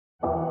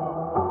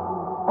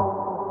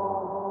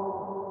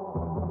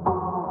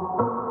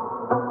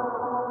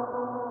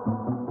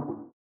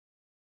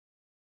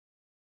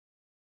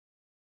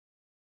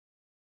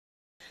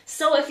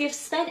So if you've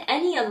spent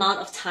any amount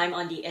of time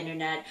on the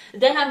internet,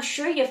 then I'm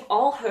sure you've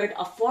all heard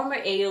of former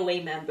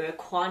AOA member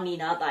Kwon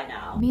Mina by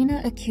now.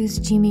 Mina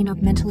accused Jimin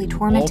of mentally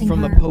tormenting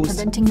from her, a post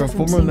preventing from her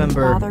from former seeing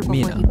member father before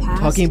Mina, he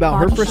passed, talking about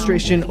her body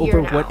frustration shaming.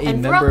 over what a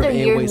And member of throughout the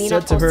year, AOA Mina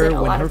said to her posted a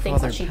when lot her of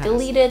things father that she passed.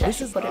 deleted, that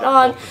she put it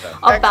on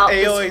about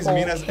this AOA's whole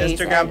Mina's case,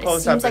 Instagram and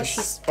posts it have seems been like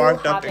she's sparked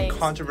still up in having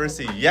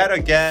controversy yet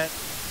again.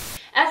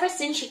 Ever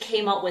since she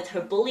came out with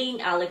her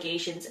bullying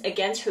allegations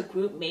against her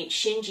group mate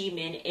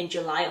Jimin in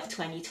July of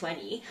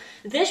 2020,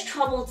 this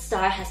troubled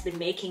star has been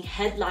making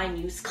headline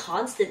news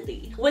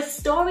constantly, with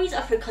stories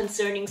of her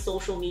concerning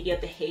social media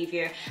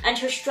behavior and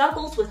her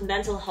struggles with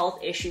mental health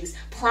issues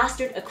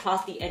plastered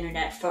across the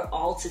internet for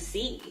all to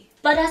see.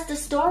 But as the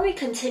story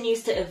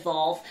continues to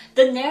evolve,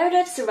 the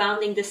narrative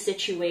surrounding this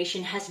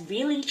situation has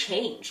really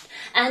changed,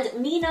 and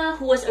Mina,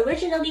 who was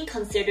originally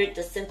considered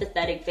the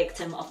sympathetic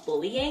victim of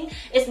bullying,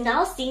 is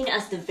now seen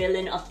as the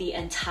villain of the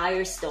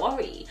entire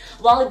story,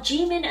 while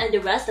Jimin and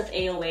the rest of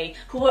AOA,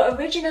 who were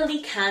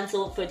originally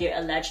cancelled for their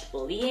alleged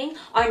bullying,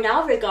 are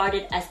now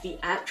regarded as the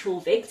actual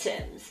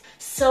victims.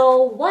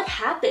 So what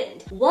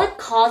happened? What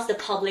caused the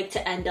public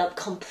to end up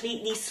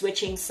completely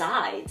switching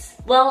sides?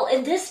 Well,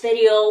 in this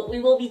video, we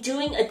will be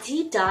doing a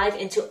deep dive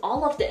into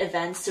all of the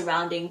events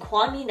surrounding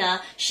Kwon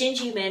Mina,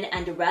 Jimin,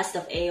 and the rest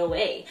of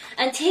AOA,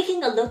 and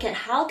taking a look at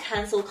how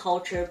cancel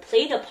culture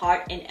played a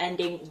part in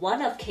ending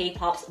one of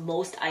K-pop's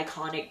most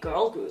iconic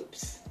girl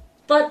groups.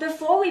 But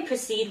before we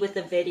proceed with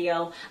the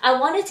video, I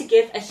wanted to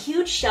give a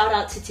huge shout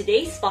out to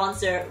today's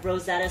sponsor,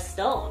 Rosetta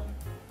Stone.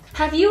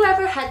 Have you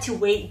ever had to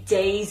wait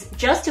days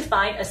just to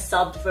find a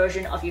subbed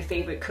version of your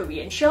favorite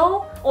Korean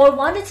show? Or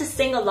wanted to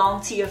sing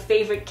along to your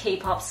favorite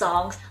K-pop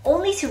songs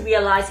only to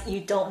realize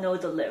you don't know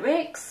the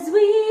lyrics?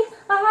 We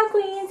are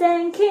queens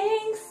and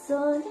kings,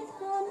 so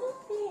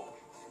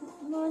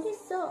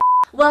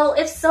well,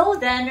 if so,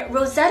 then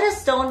Rosetta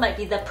Stone might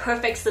be the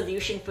perfect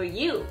solution for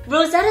you.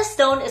 Rosetta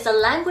Stone is a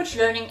language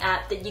learning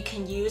app that you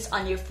can use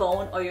on your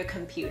phone or your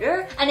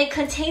computer, and it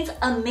contains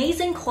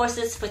amazing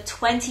courses for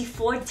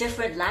 24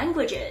 different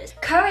languages.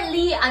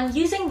 Currently, I'm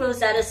using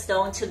Rosetta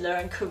Stone to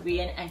learn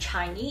Korean and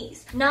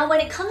Chinese. Now,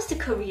 when it comes to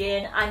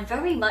Korean, I'm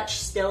very much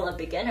still a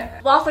beginner.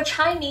 While for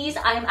Chinese,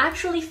 I am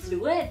actually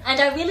fluent, and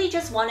I really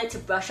just wanted to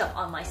brush up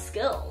on my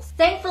skills.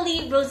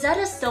 Thankfully,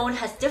 Rosetta Stone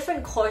has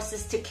different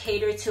courses to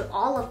cater to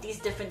all of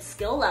these different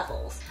skill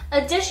levels.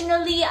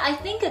 Additionally, I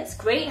think it's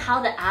great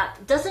how the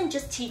app doesn't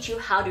just teach you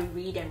how to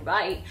read and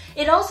write,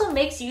 it also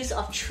makes use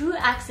of true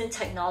accent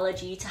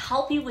technology to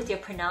help you with your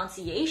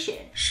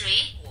pronunciation.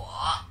 水果,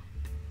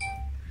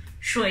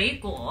水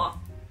果.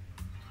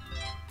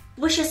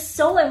 Which is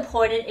so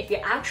important if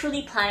you're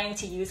actually planning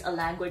to use a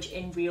language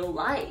in real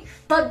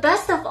life. But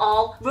best of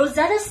all,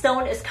 Rosetta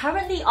Stone is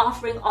currently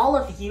offering all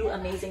of you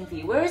amazing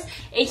viewers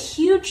a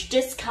huge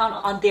discount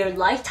on their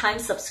lifetime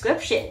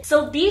subscription.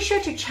 So be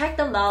sure to check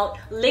them out,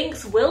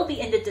 links will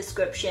be in the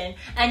description,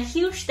 and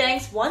huge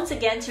thanks once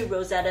again to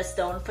Rosetta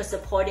Stone for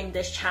supporting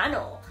this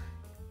channel.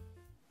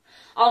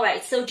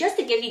 Alright, so just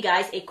to give you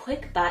guys a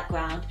quick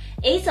background,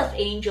 Ace of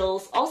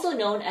Angels, also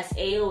known as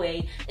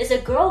AOA, is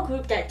a girl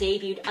group that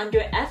debuted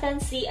under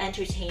FNC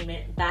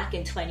Entertainment back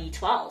in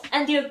 2012.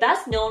 And they're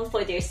best known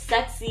for their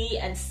sexy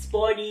and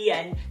sporty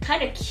and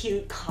kind of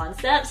cute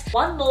concepts.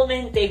 One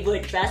moment they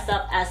would dress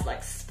up as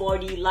like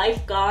sporty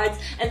lifeguards,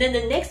 and then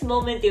the next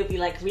moment they'll be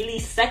like really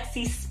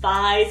sexy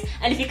spies.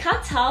 And if you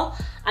can't tell,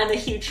 I'm a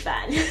huge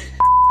fan.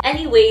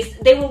 Anyways,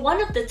 they were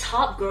one of the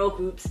top girl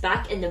groups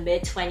back in the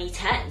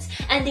mid-2010s,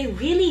 and they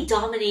really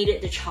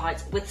dominated the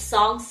charts with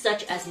songs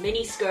such as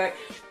Miniskirt,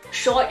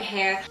 Short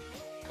Hair,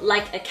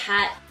 Like a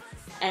Cat,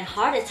 and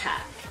Heart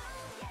Attack.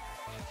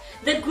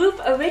 The group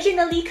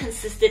originally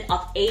consisted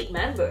of 8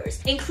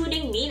 members,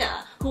 including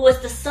Mina, who was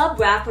the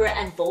sub-rapper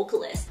and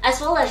vocalist, as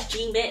well as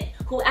Jimin,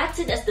 who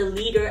acted as the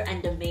leader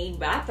and the main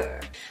rapper.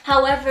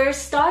 However,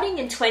 starting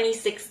in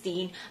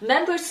 2016,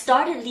 members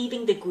started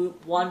leaving the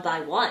group one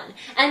by one,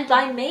 and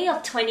by May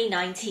of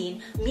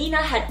 2019, Mina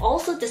had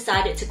also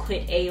decided to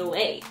quit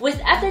AOA, with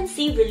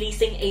FNC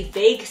releasing a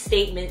vague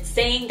statement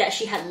saying that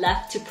she had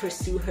left to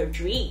pursue her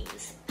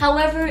dreams.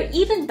 However,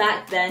 even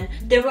back then,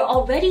 there were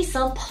already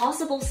some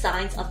possible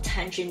signs of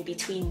tension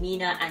between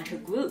Mina and her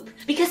group,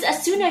 because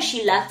as soon as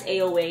she left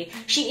AOA,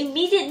 she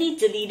immediately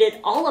deleted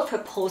all of her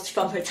posts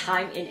from her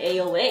time in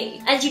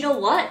AOA. And you know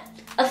what?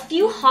 A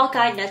few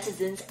Hawkeye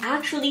netizens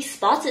actually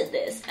spotted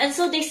this, and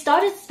so they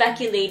started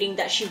speculating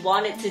that she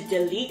wanted to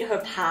delete her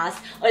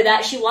past or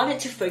that she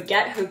wanted to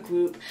forget her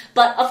group,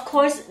 but of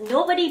course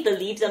nobody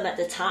believed them at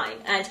the time,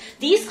 and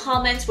these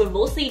comments were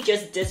mostly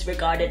just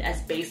disregarded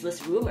as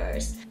baseless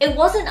rumors. It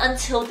wasn't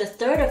until the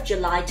 3rd of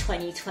July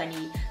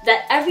 2020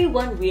 that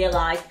everyone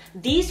realized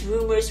these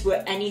rumors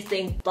were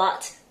anything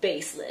but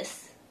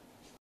baseless.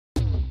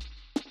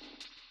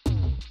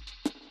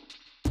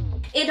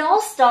 It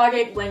all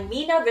started when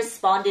Mina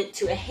responded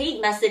to a hate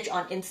message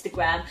on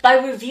Instagram by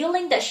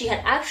revealing that she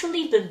had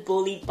actually been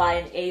bullied by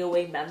an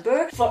AOA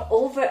member for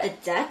over a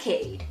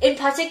decade. In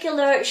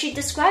particular, she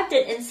described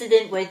an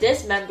incident where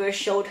this member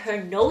showed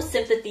her no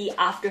sympathy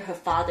after her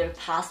father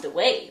passed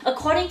away.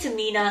 According to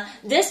Mina,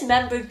 this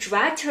member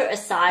dragged her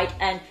aside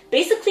and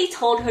basically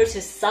told her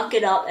to suck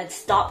it up and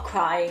stop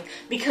crying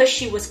because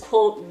she was,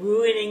 quote,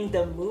 ruining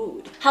the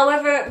mood.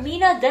 However,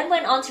 Mina then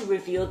went on to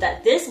reveal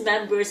that this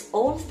member's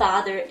own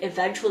father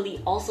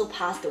eventually also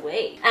passed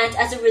away. And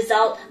as a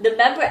result, the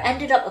member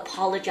ended up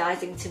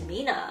apologizing to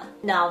Mina.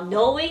 Now,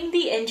 knowing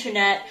the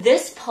internet,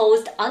 this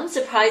post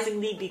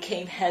unsurprisingly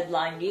became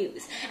headline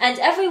news, and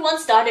everyone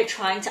started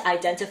trying to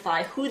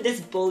identify who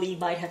this bully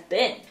might have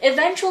been.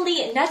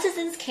 Eventually,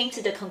 netizens came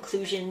to the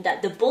conclusion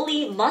that the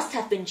bully must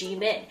have been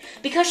Jimin,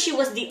 because she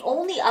was the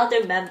only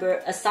other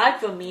member aside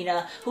from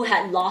Mina who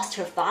had lost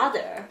her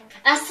father.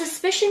 As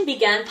suspicion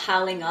began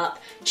piling up,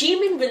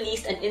 Jimin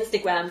released an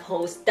Instagram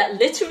post that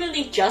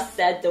literally just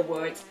said the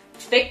words,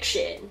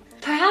 "fiction."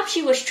 Perhaps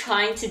she was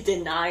trying to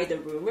deny the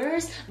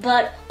rumors,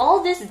 but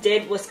all this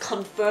did was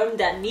confirm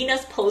that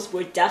Mina's posts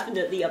were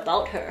definitely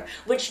about her,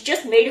 which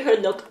just made her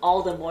look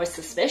all the more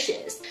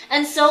suspicious.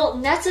 And so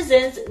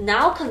netizens,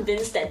 now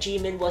convinced that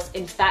Jimin was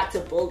in fact a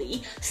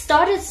bully,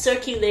 started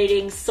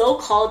circulating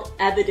so-called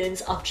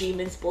evidence of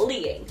Jimin's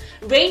bullying,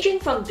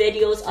 ranging from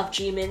videos of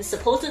Jimin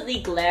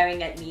supposedly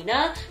glaring at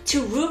Mina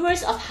to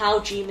rumors of how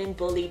Jimin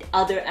bullied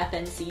other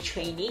FNC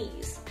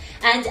trainees.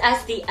 And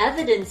as the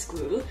evidence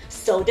grew,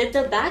 so did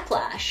the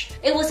backlash.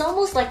 It was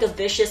almost like a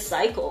vicious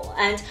cycle,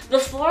 and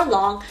before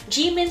long,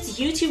 Jimin's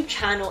YouTube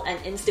channel and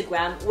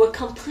Instagram were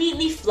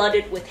completely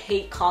flooded with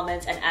hate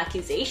comments and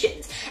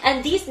accusations,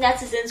 and these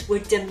netizens were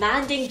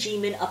demanding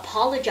Jimin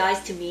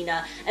apologize to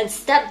Mina and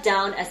step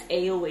down as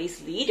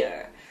AOA's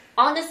leader.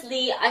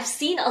 Honestly, I've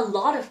seen a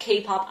lot of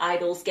K-pop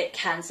idols get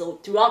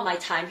cancelled throughout my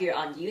time here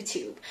on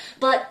YouTube,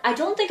 but I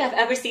don't think I've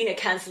ever seen a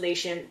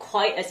cancellation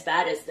quite as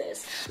bad as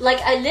this.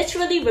 Like, I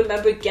literally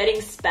remember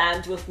getting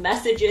spammed with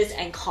messages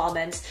and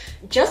comments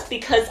just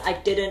because I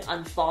didn't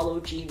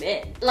unfollow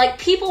Jimin. Like,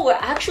 people were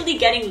actually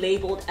getting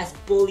labeled as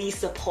bully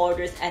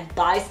supporters and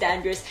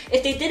bystanders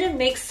if they didn't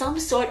make some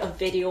sort of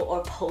video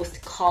or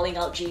post calling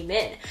out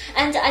Jimin.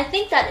 And I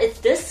think that it's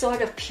this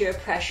sort of peer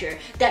pressure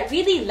that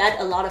really led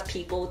a lot of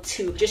people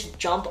to just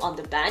jump on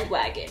the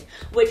bandwagon,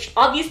 which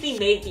obviously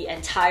made the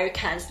entire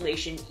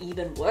cancellation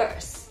even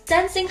worse.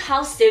 Sensing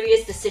how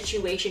serious the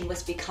situation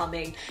was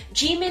becoming,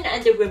 Jimin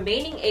and the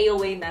remaining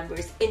AOA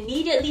members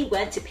immediately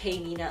went to pay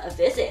Mina a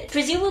visit,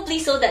 presumably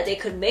so that they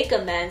could make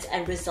amends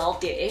and resolve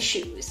their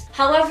issues.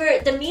 However,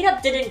 the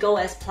meetup didn't go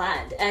as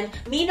planned, and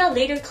Mina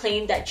later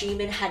claimed that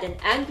Jimin had an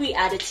angry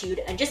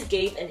attitude and just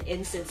gave an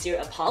insincere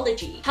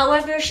apology.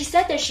 However, she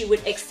said that she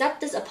would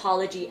accept this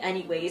apology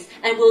anyways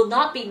and will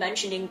not be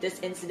mentioning this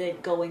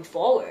incident going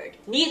forward.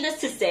 Needless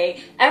to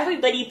say,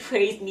 everybody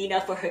praised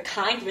Mina for her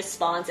kind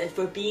response and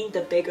for being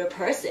the bigger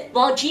person,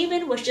 while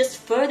Jimin was just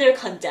further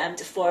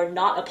condemned for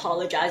not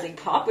apologizing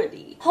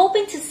properly.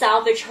 Hoping to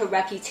salvage her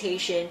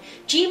reputation,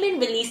 Jimin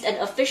released an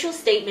official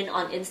statement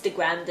on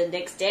Instagram the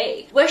next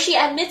day, where she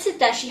admitted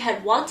that she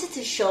had wanted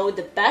to show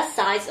the best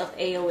sides of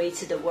AOA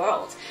to the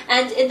world,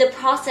 and in the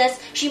process,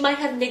 she might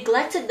have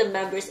neglected the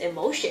members'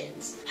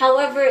 emotions.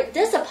 However,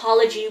 this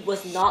apology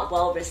was not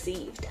well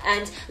received,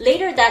 and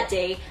later that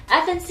day,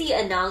 FNC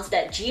announced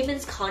that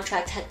Jimin's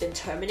contract had been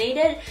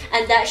terminated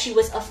and that she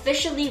was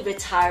officially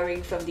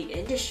retiring from the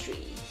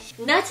industry.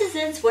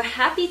 Netizens were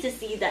happy to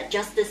see that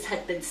justice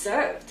had been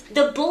served.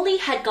 The bully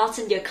had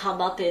gotten their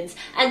comeuppance,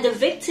 and the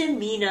victim,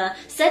 Mina,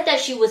 said that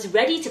she was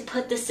ready to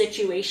put the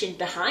situation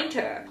behind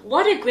her.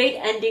 What a great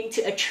ending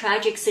to a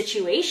tragic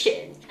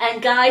situation.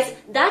 And guys,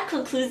 that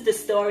concludes the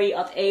story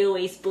of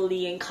AOA's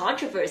bullying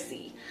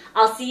controversy.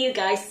 I'll see you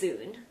guys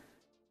soon.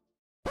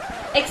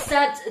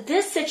 Except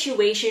this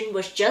situation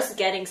was just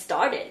getting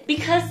started,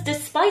 because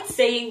despite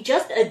saying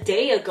just a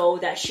day ago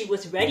that she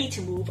was ready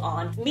to move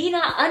on,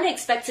 Mina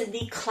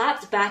unexpectedly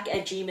clapped back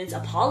at Jimin's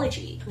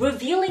apology,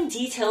 revealing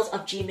details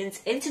of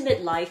Jimin's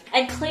intimate life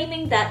and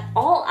claiming that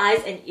all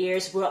eyes and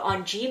ears were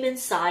on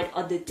Jimin's side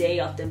on the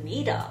day of the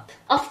meetup.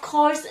 Of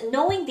course,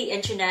 knowing the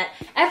internet,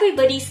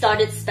 everybody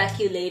started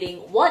speculating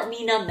what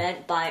Mina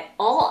meant by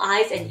all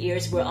eyes and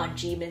ears were on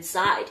Jimin's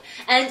side,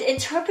 and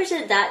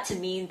interpreted that to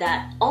mean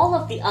that all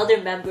of the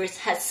other members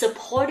had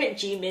supported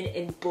Jimin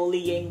in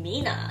bullying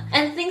Mina.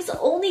 And things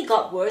only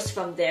got worse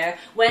from there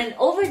when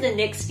over the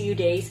next few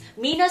days,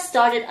 Mina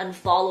started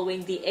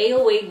unfollowing the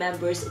AOA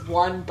members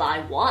one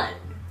by one.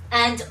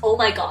 And oh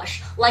my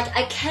gosh, like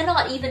I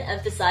cannot even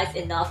emphasize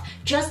enough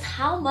just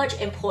how much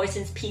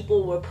importance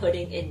people were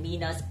putting in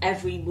Mina's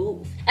every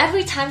move.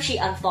 Every time she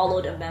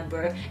unfollowed a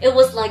member, it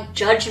was like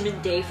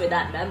judgment day for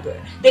that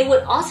member. They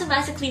would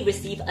automatically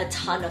receive a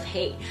ton of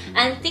hate,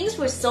 and things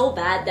were so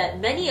bad that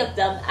many of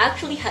them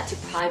actually had to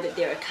private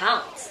their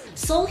accounts.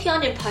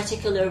 Sohyun in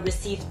particular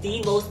received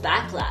the most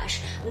backlash,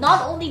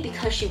 not only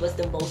because she was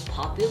the most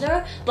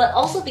popular, but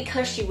also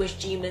because she was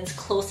Jimin's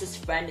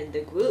closest friend in the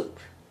group.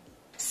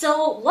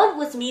 So what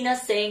was Mina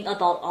saying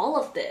about all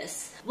of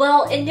this?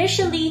 Well,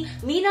 initially,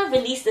 Mina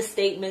released a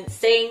statement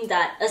saying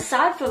that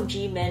aside from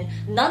Jimin,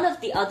 none of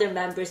the other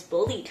members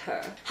bullied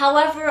her.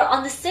 However,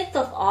 on the 6th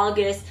of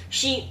August,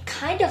 she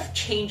kind of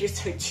changes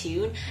her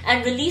tune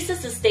and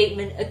releases a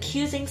statement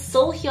accusing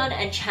Sohyun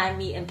and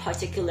Chanmi in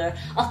particular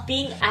of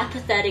being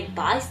apathetic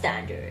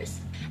bystanders.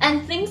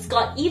 And things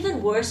got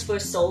even worse for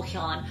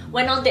Sohyun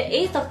when on the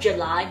 8th of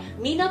July,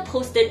 Mina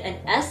posted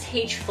an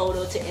SH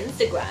photo to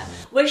Instagram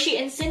where she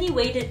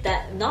insinuated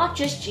that not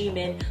just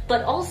Jimin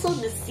but also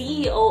the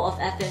CEO of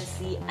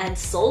FNC and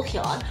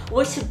Sohyun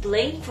were to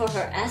blame for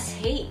her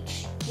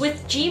SH.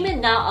 With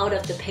Jimin now out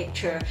of the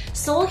picture,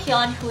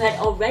 Sohyun, who had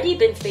already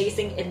been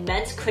facing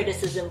immense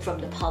criticism from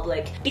the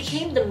public,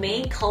 became the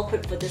main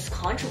culprit for this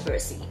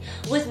controversy,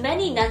 with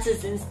many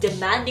netizens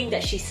demanding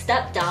that she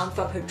step down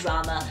from her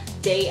drama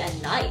day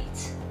and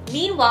night.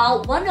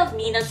 Meanwhile, one of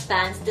Mina's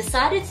fans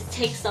decided to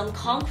take some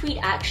concrete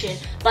action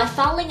by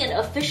filing an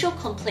official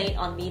complaint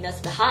on Mina's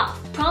behalf,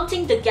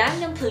 prompting the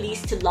Gangnam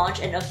police to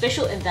launch an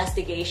official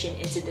investigation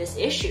into this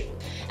issue.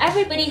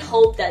 Everybody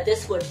hoped that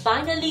this would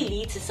finally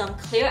lead to some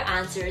clear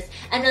answers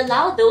and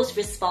allow those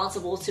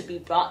responsible to be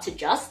brought to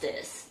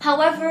justice.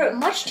 However,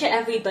 much to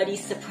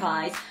everybody's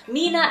surprise,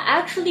 Mina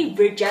actually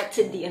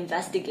rejected the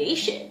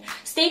investigation,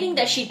 stating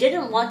that she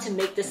didn't want to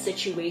make the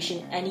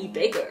situation any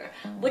bigger,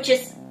 which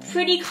is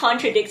pretty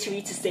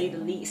contradictory to say the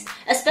least,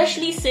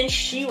 especially since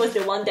she was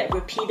the one that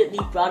repeatedly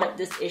brought up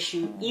this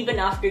issue even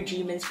after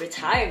Jimin's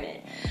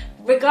retirement.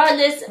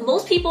 Regardless,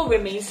 most people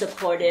remained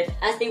supportive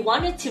as they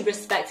wanted to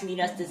respect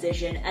Mina's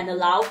decision and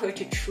allow her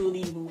to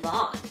truly move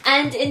on.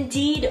 And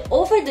indeed,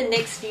 over the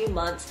next few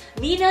months,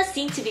 Mina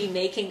seemed to be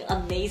making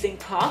amazing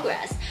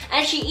progress,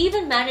 and she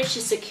even managed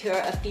to secure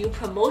a few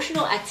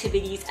promotional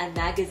activities and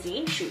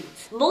magazine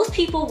shoots. Most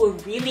people were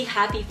really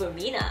happy for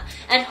Mina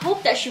and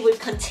hoped that she would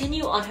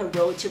continue on her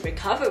road to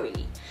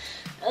recovery.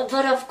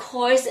 But of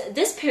course,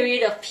 this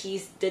period of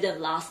peace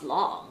didn't last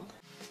long.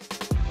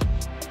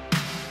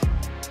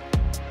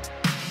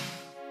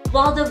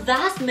 While the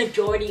vast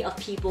majority of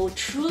people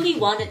truly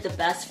wanted the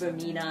best for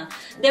Mina,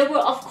 there were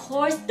of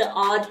course the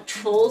odd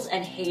trolls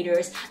and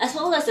haters, as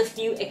well as a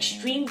few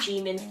extreme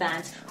Jimin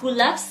fans who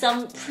left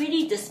some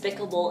pretty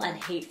despicable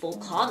and hateful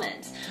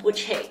comments,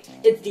 which hey,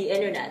 it's the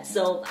internet,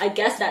 so I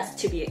guess that's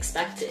to be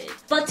expected.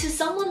 But to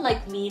someone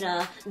like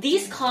Mina,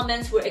 these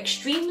comments were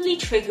extremely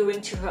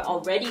triggering to her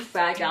already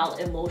fragile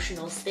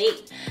emotional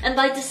state, and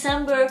by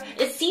December,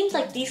 it seemed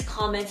like these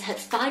comments had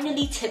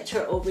finally tipped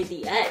her over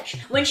the edge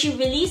when she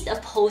released a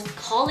post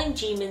calling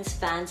Jimin's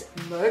fans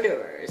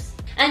murderers.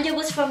 And it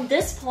was from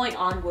this point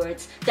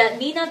onwards that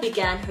Mina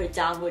began her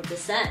downward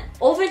descent.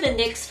 Over the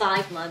next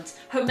 5 months,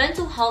 her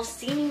mental health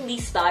seemingly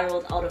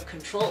spiraled out of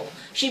control.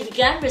 She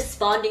began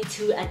responding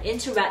to and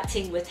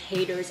interacting with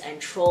haters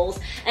and trolls,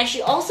 and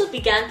she also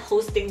began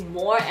posting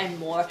more and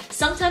more,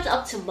 sometimes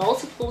up to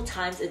multiple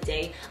times a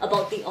day,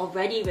 about the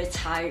already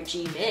retired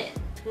Jimin.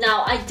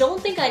 Now, I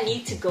don't think I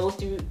need to go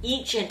through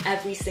each and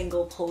every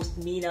single post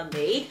Mina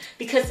made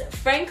because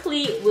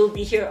frankly, we'll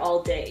be here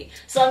all day.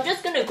 So I'm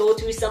just gonna go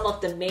through some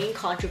of the main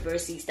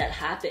controversies that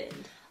happened.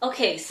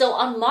 Okay, so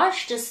on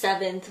March the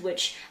 7th,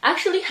 which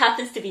actually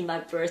happens to be my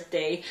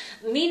birthday,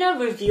 Mina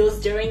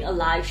reveals during a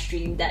live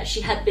stream that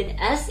she had been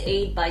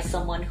SA'd by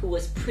someone who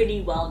was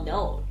pretty well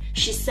known.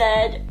 She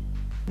said,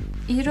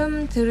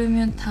 이름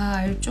들으면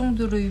다 알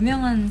정도로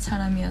유명한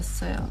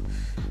사람이었어요.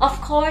 Of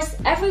course,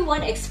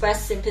 everyone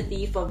expressed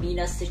sympathy for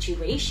Mina's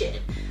situation.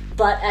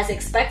 But as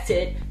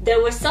expected,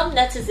 there were some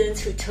netizens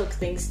who took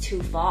things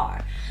too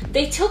far.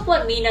 They took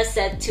what Mina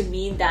said to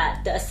mean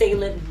that the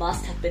assailant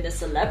must have been a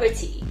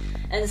celebrity.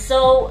 And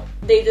so,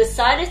 they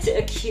decided to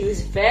accuse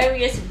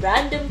various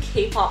random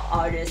K-pop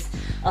artists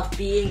of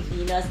being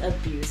Mina's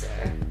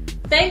abuser.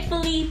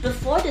 Thankfully,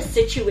 before the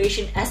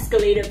situation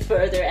escalated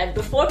further and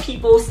before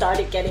people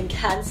started getting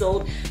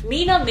cancelled,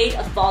 Mina made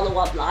a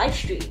follow-up live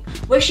stream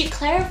where she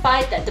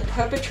clarified that the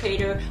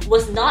perpetrator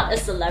was not a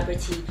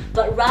celebrity,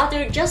 but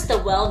rather just a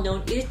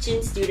well-known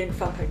Ilchin student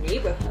from her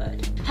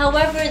neighborhood.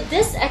 However,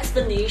 this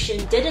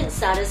explanation didn't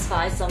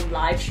satisfy some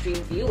live stream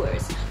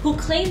viewers who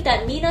claimed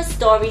that Mina's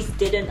stories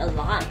didn't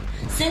align,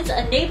 since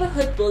a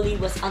neighborhood bully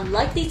was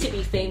unlikely to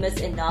be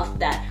famous enough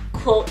that,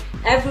 quote,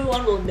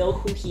 everyone will know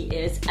who he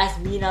is, as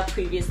Mina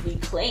previously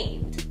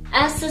claimed.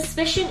 As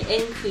suspicion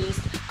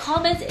increased,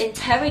 comments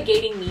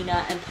interrogating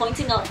Mina and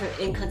pointing out her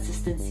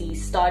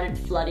inconsistencies started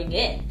flooding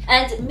in.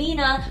 And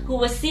Mina, who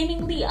was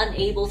seemingly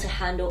unable to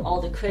handle all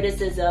the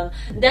criticism,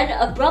 then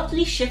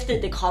abruptly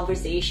shifted the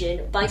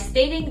conversation by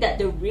stating that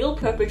the real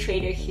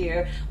perpetrator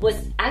here was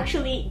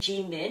actually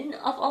Jimin,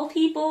 of all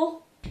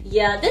people.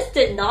 Yeah, this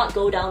did not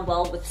go down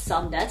well with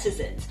some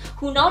netizens,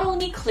 who not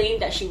only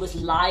claimed that she was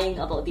lying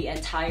about the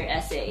entire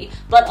essay,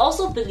 but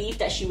also believed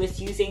that she was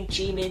using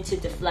Jimin to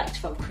deflect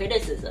from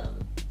criticism.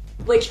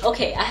 Which,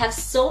 okay, I have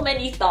so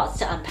many thoughts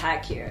to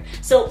unpack here.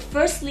 So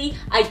firstly,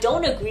 I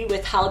don't agree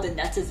with how the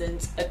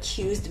netizens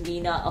accused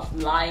Mina of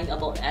lying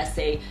about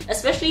SA,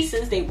 especially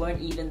since they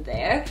weren't even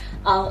there.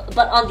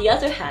 But on the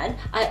other hand,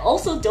 I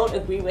also don't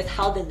agree with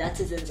how the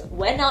netizens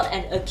went out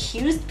and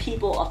accused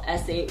people of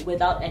SA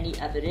without any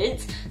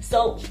evidence.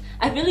 So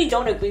I really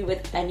don't agree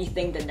with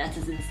anything the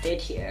netizens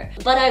did here.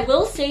 But I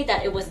will say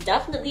that it was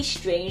definitely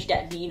strange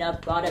that Mina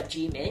brought up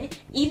Jimin,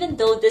 even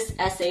though this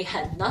essay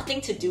had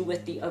nothing to do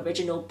with the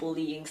original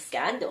bullying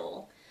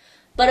scandal.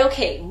 But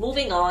okay,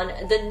 moving on,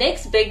 the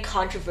next big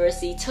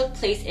controversy took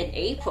place in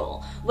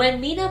April when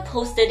Mina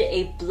posted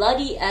a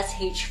bloody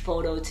SH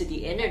photo to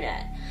the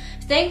internet.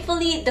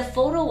 Thankfully, the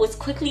photo was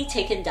quickly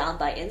taken down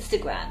by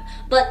Instagram,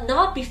 but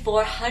not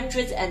before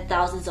hundreds and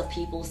thousands of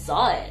people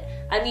saw it.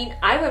 I mean,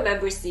 I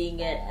remember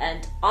seeing it,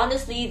 and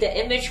honestly, the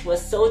image was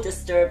so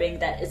disturbing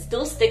that it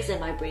still sticks in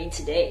my brain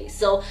today.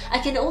 So I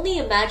can only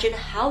imagine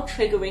how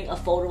triggering a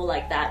photo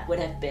like that would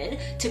have been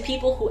to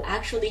people who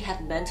actually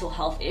have mental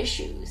health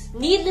issues.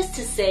 Needless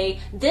to say,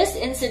 this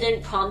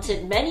incident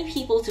prompted many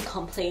people to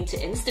complain to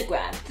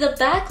Instagram. The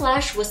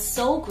backlash was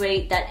so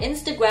great that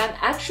Instagram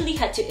actually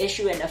had to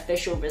issue an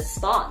official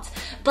response.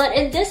 But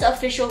in this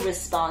official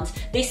response,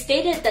 they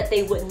stated that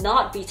they would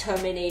not be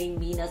terminating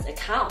Mina's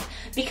account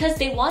because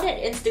they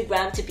wanted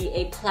Instagram to be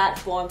a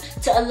platform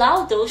to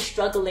allow those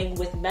struggling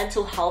with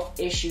mental health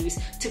issues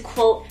to,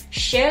 quote,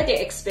 share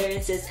their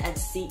experiences and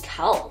seek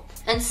help.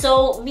 And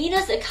so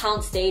Mina's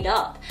account stayed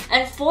up,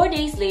 and 4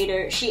 days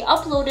later, she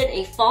uploaded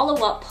a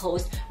follow-up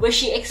post where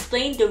she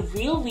explained the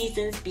real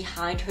reasons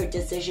behind her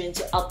decision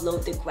to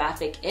upload the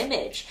graphic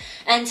image.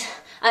 And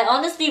I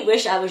honestly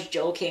wish I was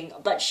joking,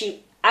 but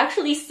she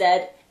actually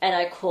said, and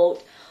I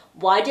quote,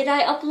 "Why did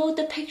I upload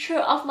the picture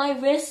of my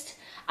wrist?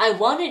 I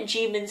wanted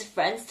Jimin's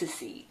friends to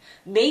see.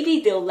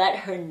 Maybe they'll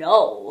let her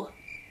know."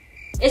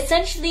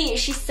 Essentially,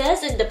 she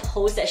says in the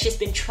post that she's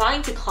been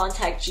trying to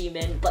contact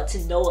Jimin but to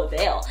no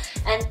avail,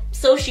 and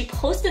so she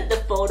posted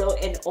the photo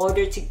in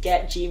order to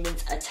get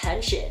Jimin's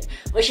attention,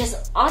 which is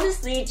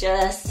honestly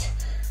just...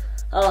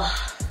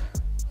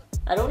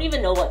 I don't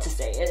even know what to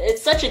say.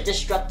 It's such a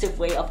destructive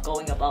way of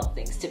going about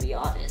things, to be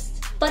honest.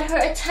 But her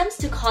attempts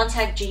to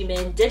contact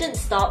Jimin didn't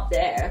stop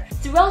there.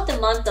 Throughout the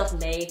month of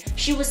May,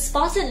 she was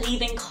spotted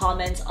leaving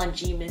comments on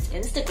Jimin's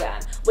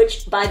Instagram,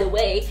 which, by the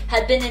way,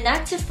 had been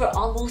inactive for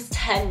almost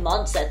 10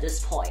 months at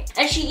this point.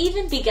 And she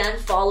even began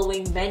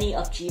following many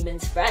of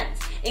Jimin's friends,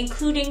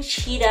 including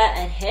Cheetah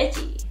and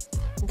Haeji.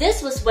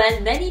 This was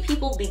when many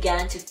people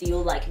began to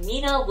feel like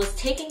Mina was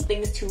taking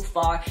things too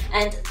far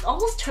and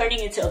almost turning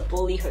into a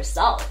bully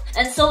herself.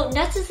 And so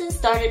netizens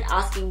started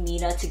asking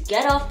Mina to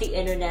get off the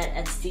internet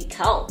and seek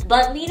help.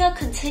 But Mina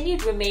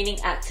continued remaining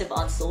active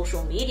on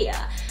social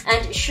media.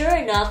 And sure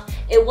enough,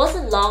 it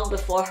wasn't long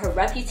before her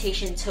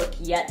reputation took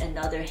yet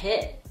another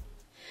hit.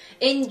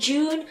 In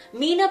June,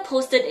 Mina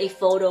posted a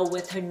photo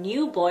with her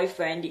new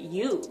boyfriend,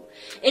 Yu.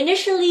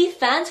 Initially,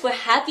 fans were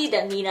happy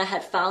that Mina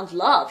had found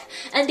love,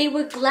 and they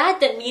were glad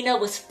that Mina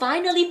was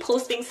finally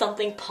posting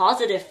something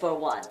positive for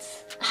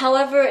once.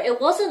 However,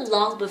 it wasn't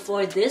long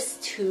before this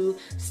too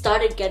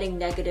started getting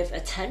negative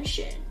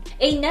attention.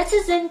 A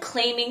netizen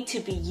claiming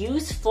to be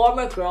Yu's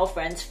former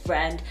girlfriend's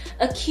friend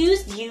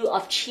accused Yu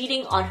of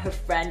cheating on her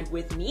friend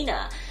with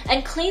Mina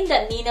and claimed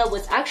that Mina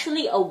was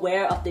actually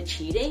aware of the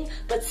cheating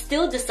but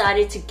still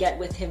decided to get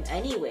with him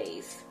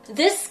anyways.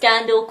 This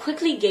scandal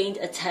quickly gained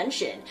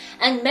attention,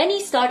 and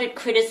many started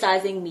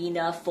criticizing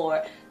Mina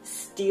for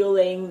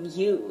stealing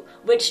Yu,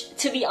 which,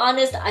 to be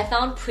honest, I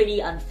found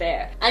pretty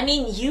unfair. I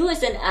mean, Yu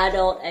is an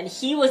adult and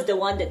he was the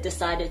one that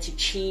decided to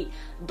cheat,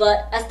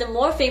 but as the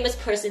more famous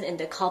person in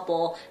the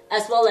couple,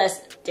 as well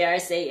as, dare I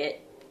say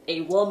it,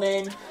 a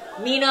woman,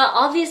 Mina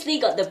obviously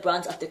got the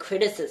brunt of the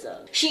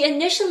criticism. She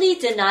initially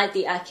denied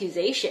the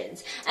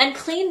accusations and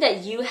claimed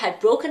that Yu had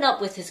broken up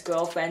with his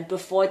girlfriend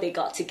before they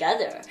got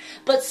together,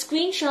 but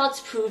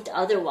screenshots proved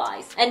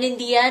otherwise, and in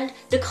the end,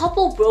 the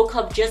couple broke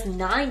up just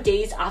 9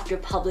 days after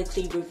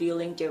publicly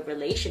revealing their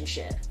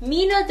relationship.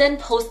 Mina then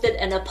posted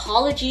an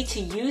apology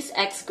to Yu's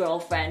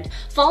ex-girlfriend,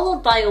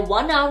 followed by a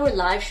 1-hour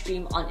live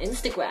stream on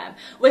Instagram,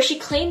 where she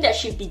claimed that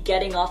she'd be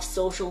getting off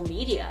social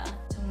media.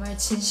 정말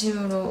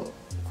진심으로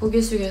고개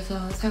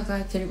숙여서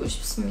사과드리고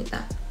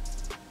싶습니다.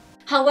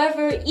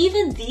 However,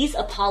 even these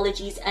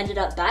apologies ended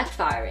up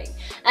backfiring,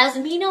 as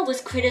Mina was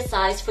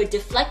criticized for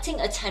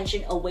deflecting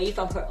attention away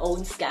from her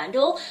own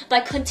scandal by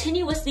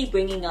continuously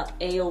bringing up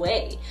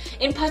AOA.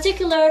 In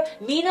particular,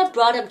 Mina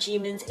brought up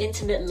Jimin's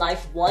intimate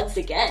life once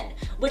again,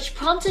 which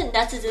prompted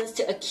netizens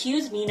to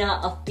accuse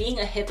Mina of being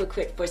a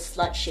hypocrite for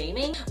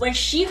slut-shaming when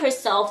she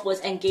herself was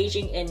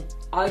engaging in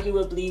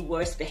arguably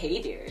worse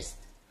behaviors.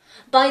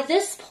 By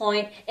this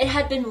point, it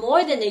had been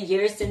more than a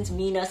year since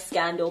Mina's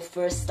scandal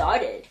first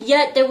started,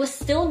 yet there was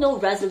still no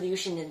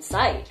resolution in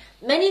sight.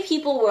 Many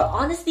people were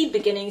honestly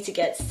beginning to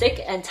get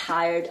sick and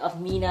tired of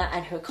Mina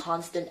and her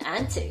constant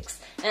antics.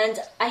 And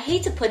I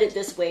hate to put it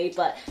this way,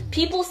 but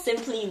people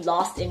simply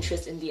lost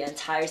interest in the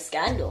entire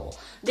scandal.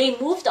 They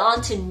moved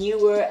on to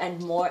newer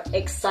and more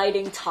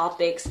exciting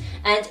topics,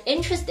 and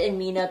interest in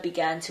Mina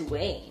began to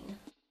wane.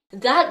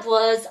 That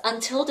was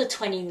until the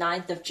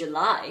 29th of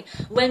July,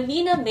 when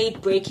Mina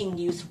made breaking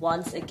news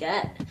once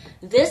again,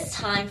 this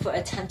time for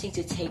attempting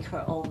to take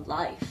her own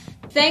life.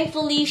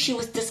 Thankfully, she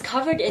was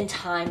discovered in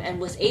time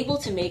and was able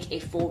to make a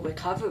full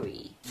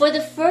recovery. For the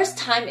first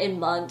time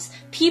in months,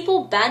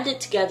 people banded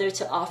together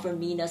to offer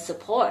Mina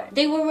support.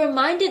 They were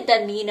reminded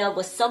that Mina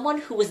was someone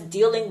who was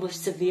dealing with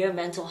severe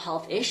mental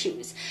health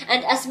issues,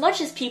 and as much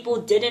as people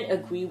didn't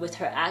agree with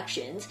her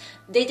actions,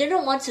 they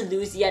didn't want to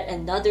lose yet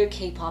another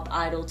K-pop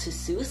idol to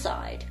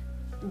suicide.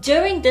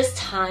 During this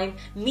time,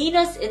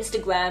 Mina's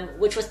Instagram,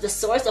 which was the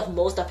source of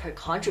most of her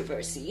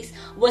controversies,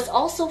 was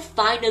also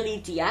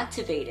finally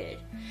deactivated.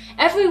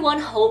 Everyone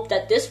hoped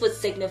that this would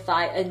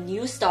signify a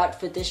new start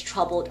for this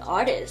troubled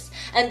artist,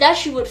 and that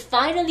she would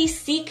finally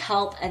seek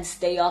help and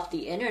stay off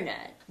the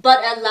internet.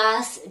 But at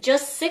last,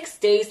 just 6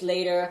 days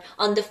later,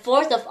 on the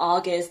 4th of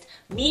August,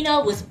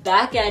 Mina was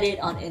back at it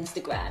on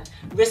Instagram,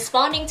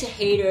 responding to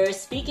haters,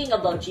 speaking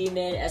about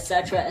Jimin,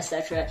 etc,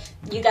 etc.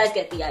 You guys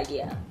get the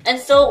idea. And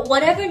so,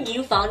 whatever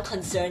newfound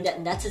concern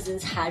that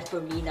netizens had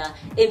for Mina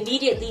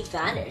immediately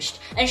vanished,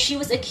 and she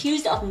was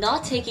accused of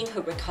not taking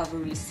her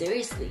recovery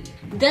seriously.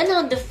 Then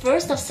on the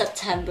 1st of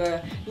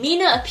September,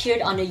 Mina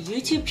appeared on a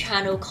YouTube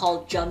channel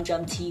called Jum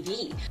Jum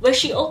TV, where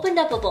she opened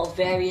up about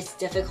various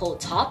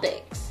difficult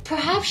topics.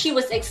 Perhaps she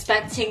was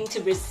expecting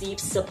to receive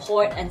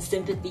support and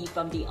sympathy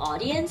from the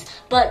audience,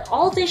 but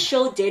all this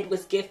show did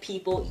was give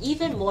people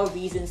even more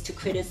reasons to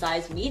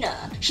criticize Mina.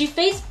 She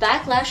faced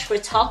backlash for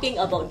talking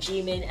about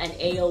Jimin and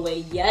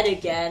AOA yet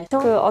again.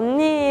 그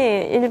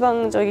언니의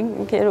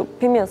일방적인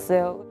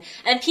괴롭힘이었어요.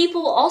 And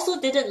people also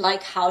didn't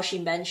like how she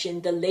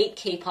mentioned the late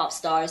K-pop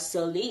star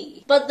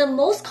Sully. But the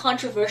most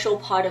controversial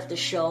part of the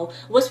show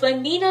was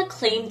when Mina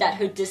claimed that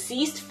her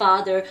deceased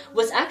father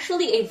was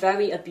actually a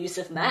very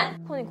abusive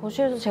man.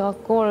 거실에서 제가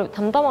그걸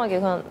담담하게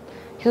그냥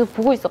계속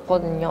보고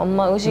있었거든요.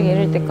 엄마 의식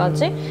잃을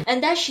때까지.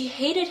 And that she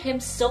hated him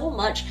so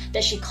much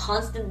that she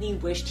constantly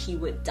wished he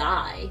would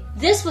die.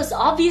 This was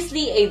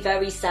obviously a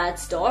very sad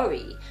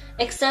story,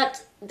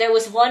 except there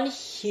was one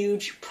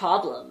huge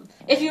problem.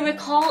 If you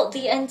recall,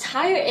 the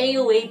entire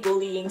AOA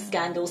bullying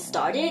scandal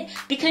started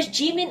because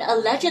Jimin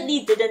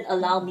allegedly didn't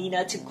allow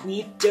Mina to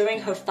grieve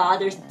during her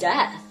father's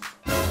death.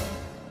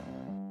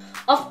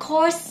 Of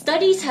course,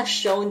 studies have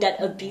shown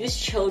that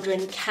abused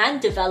children can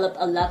develop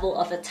a level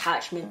of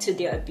attachment to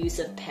their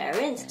abusive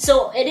parents,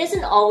 so it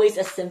isn't always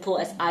as simple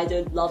as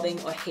either loving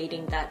or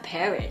hating that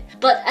parent.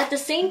 But at the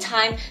same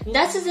time,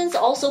 netizens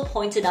also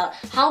pointed out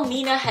how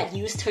Mina had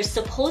used her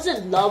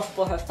supposed love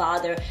for her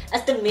father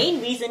as the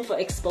main reason for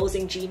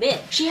exposing Jimin.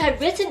 She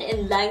had written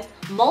in length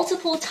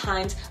multiple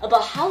times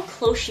about how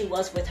close she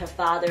was with her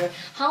father,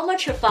 how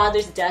much her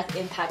father's death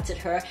impacted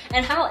her,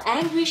 and how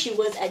angry she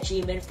was at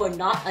Jimin for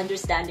not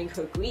understanding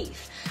her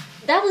grief.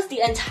 That was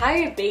the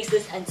entire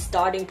basis and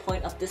starting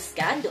point of this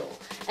scandal.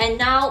 And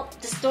now,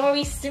 the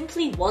story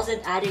simply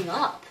wasn't adding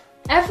up.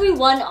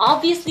 Everyone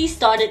obviously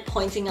started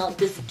pointing out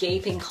this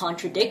gaping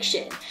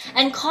contradiction,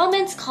 and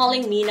comments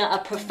calling Mina a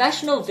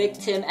professional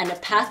victim and a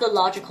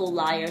pathological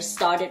liar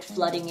started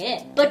flooding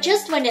in. But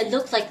just when it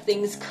looked like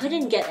things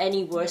couldn't get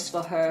any worse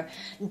for her,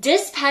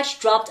 Dispatch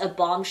dropped a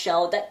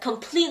bombshell that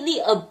completely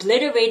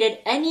obliterated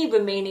any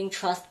remaining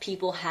trust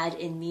people had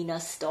in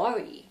Mina's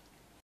story.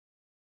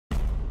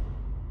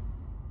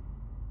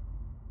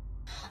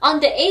 On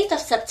the 8th of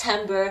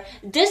September,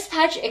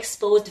 Dispatch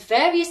exposed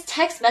various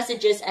text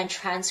messages and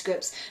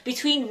transcripts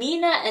between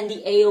Mina and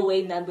the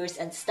AOA members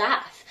and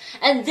staff,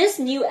 and this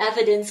new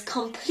evidence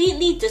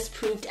completely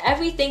disproved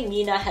everything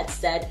Mina had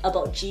said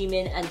about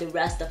Jimin and the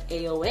rest of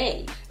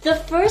AOA. The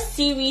first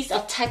series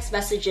of text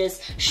messages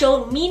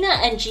showed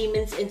Mina and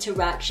Jimin's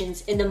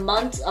interactions in the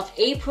months of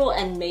April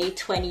and May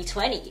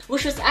 2020,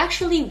 which was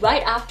actually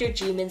right after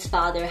Jimin's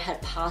father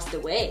had passed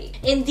away.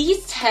 In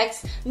these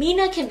texts,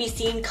 Mina can be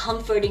seen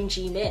comforting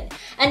Jimin,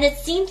 and it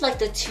seemed like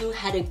the two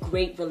had a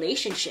great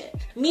relationship.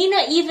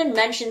 Mina even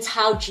mentions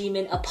how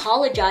Jimin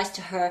apologized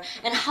to her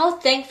and how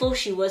thankful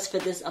she was for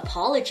this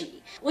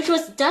apology, which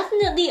was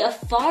definitely a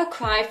far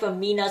cry from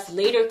Mina's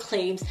later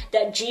claims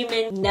that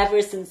Jimin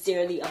never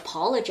sincerely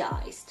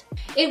apologized.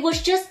 It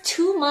was just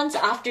 2 months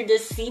after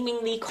this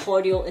seemingly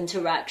cordial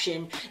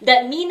interaction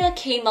that Mina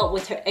came out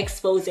with her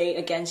expose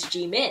against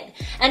Jimin.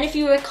 And if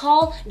you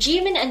recall,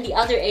 Jimin and the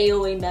other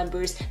AOA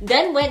members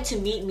then went to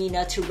meet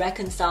Mina to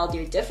reconcile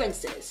their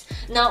differences.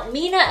 Now,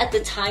 Mina at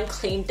the time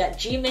claimed that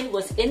Jimin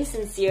was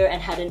insincere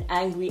and had an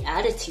angry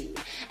attitude,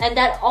 and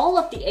that all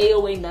of the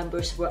AOA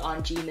members were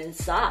on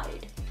Jimin's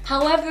side.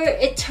 However,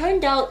 it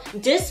turned out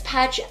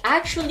Dispatch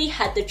actually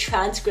had the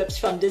transcripts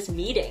from this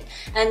meeting,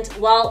 and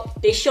well,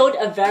 they showed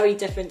a very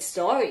different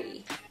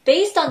story.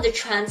 Based on the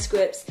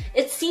transcripts,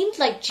 it seemed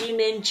like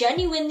Jimin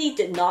genuinely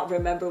did not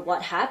remember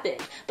what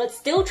happened, but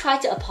still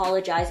tried to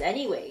apologize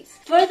anyways.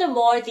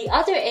 Furthermore, the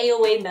other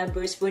AOA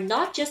members were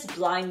not just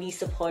blindly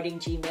supporting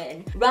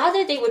Jimin,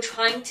 rather they were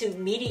trying to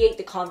mediate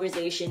the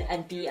conversation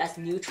and be as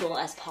neutral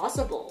as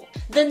possible.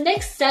 The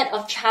next set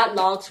of chat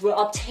logs were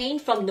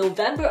obtained from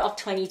November of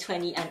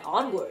 2020 and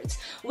onwards,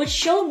 which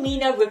showed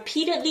Mina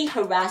repeatedly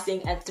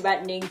harassing and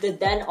threatening the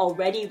then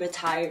already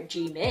retired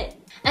Jimin.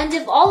 And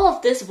if all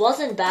of this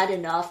wasn't bad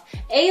enough,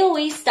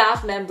 AOA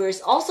staff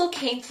members also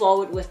came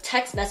forward with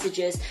text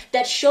messages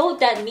that showed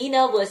that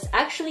Mina was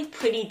actually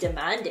pretty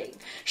demanding.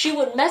 She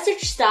would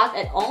message staff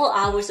at all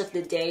hours of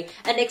the day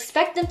and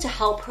expect them to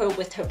help her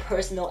with her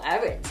personal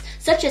errands,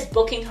 such as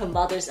booking her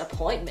mother's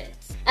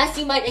appointments. As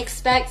you might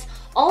expect,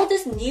 all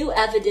this new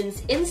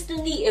evidence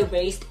instantly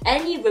erased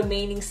any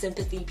remaining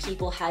sympathy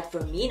people had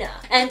for Mina,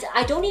 and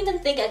I don't even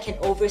think I can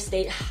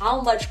overstate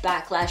how much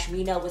backlash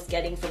Mina was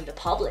getting from the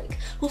public,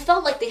 who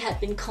felt like they had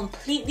been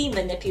completely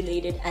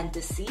manipulated and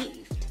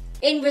deceived.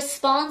 In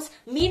response,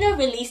 Mina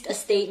released a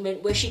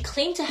statement where she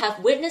claimed to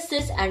have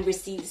witnesses and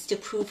receipts to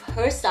prove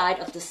her side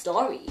of the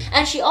story,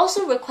 and she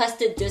also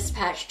requested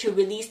Dispatch to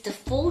release the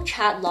full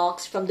chat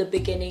logs from the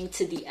beginning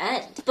to the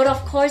end. But of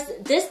course,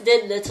 this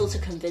did little to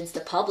convince the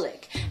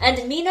public,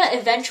 and Mina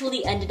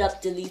eventually ended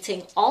up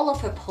deleting all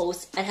of her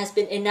posts and has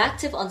been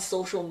inactive on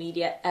social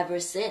media ever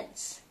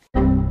since.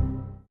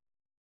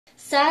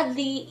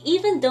 Sadly,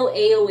 even though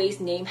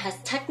AOA's name has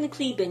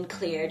technically been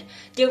cleared,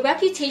 their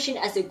reputation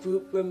as a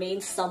group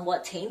remains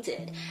somewhat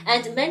tainted,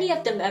 and many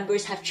of the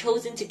members have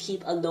chosen to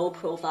keep a low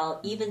profile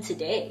even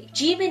today.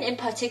 Jimin in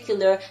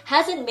particular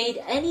hasn't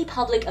made any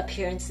public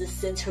appearances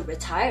since her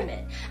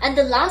retirement, and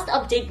the last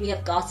update we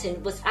have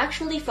gotten was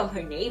actually from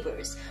her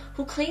neighbors,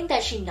 who claim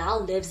that she now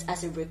lives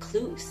as a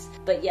recluse.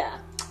 But yeah,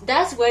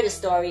 that's where the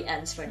story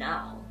ends for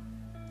now.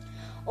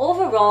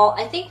 Overall,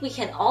 I think we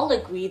can all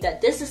agree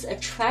that this is a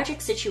tragic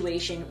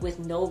situation with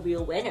no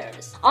real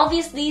winners.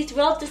 Obviously,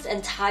 throughout this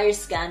entire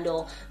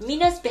scandal,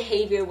 Mina's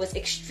behavior was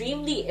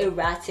extremely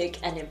erratic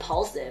and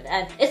impulsive,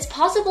 and it's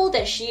possible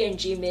that she and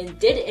Jimin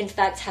did in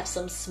fact have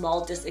some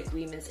small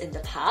disagreements in the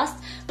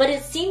past, but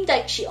it seemed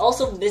like she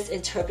also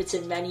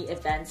misinterpreted many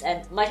events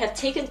and might have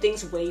taken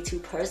things way too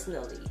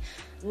personally.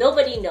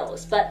 Nobody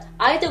knows, but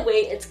either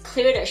way, it's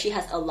clear that she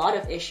has a lot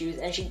of issues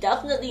and she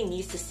definitely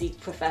needs to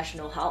seek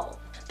professional help.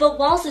 But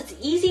whilst it's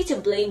easy to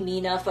blame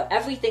Mina for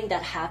everything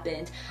that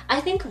happened, I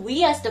think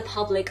we as the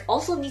public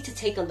also need to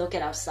take a look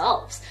at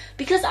ourselves,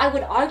 because I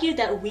would argue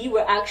that we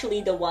were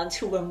actually the ones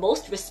who were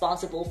most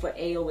responsible for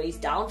AOA's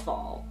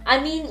downfall.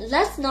 I mean,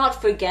 let's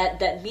not forget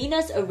that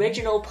Mina's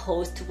original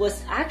post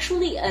was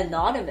actually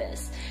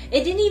anonymous.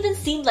 It didn't even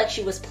seem like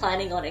she was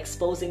planning on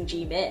exposing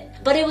Jimin,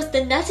 but it was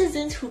the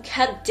netizens who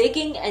kept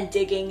digging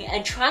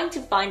and trying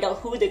to find out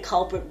who the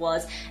culprit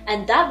was,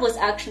 and that was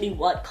actually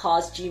what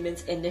caused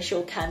Jimin's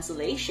initial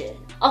cancellation.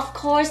 Of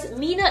course,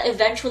 Mina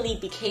eventually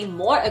became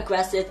more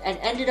aggressive and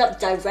ended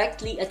up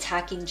directly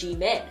attacking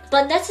Jimin,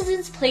 but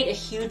netizens played a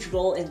huge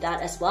role in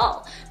that as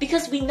well,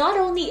 because we not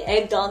only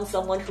egged on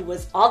someone who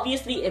was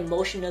obviously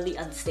emotionally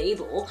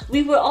unstable,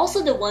 we were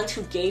also the ones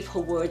who gave her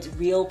words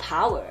real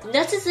power.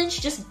 Netizens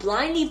just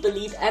blindly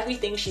believed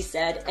everything she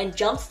said and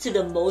jumped to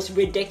the most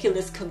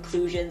ridiculous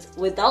conclusions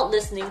without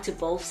listening to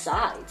both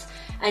sides.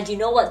 And you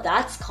know what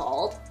that's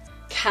called?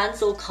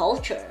 Cancel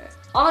culture.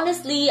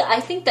 Honestly, I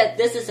think that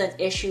this is an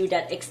issue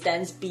that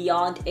extends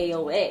beyond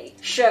AOA.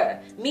 Sure,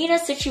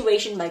 Mina's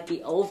situation might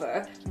be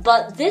over,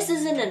 but this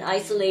isn't an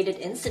isolated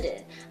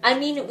incident. I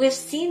mean, we've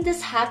seen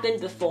this happen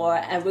before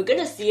and we're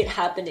gonna see it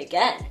happen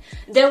again.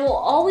 There will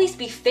always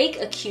be fake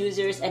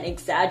accusers and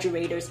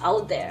exaggerators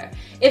out there.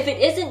 If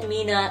it isn't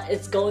Mina,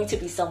 it's going to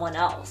be someone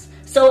else.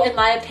 So in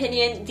my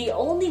opinion, the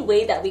only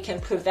way that we can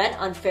prevent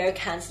unfair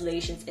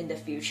cancellations in the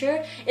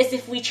future is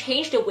if we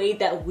change the way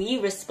that we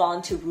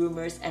respond to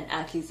rumors and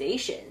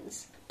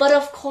accusations. But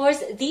of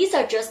course, these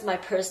are just my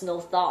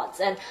personal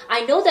thoughts, and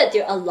I know that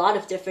there are a lot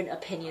of different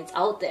opinions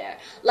out there.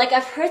 Like,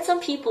 I've heard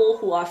some people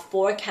who are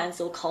for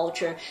cancel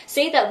culture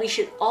say that we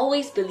should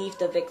always believe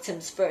the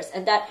victims first,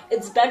 and that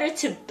it's better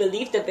to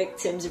believe the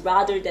victims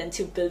rather than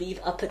to believe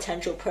a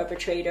potential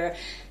perpetrator.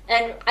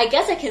 And I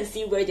guess I can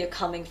see where they're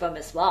coming from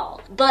as well.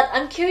 But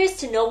I'm curious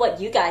to know what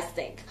you guys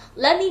think.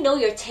 Let me know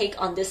your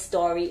take on this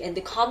story in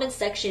the comment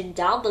section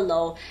down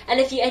below.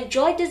 And if you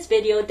enjoyed this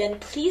video, then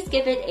please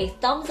give it a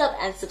thumbs up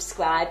and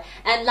subscribe.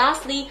 And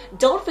lastly,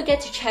 don't forget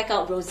to check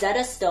out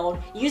Rosetta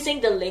Stone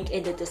using the link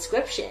in the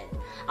description.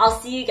 I'll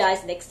see you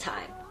guys next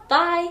time.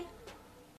 Bye!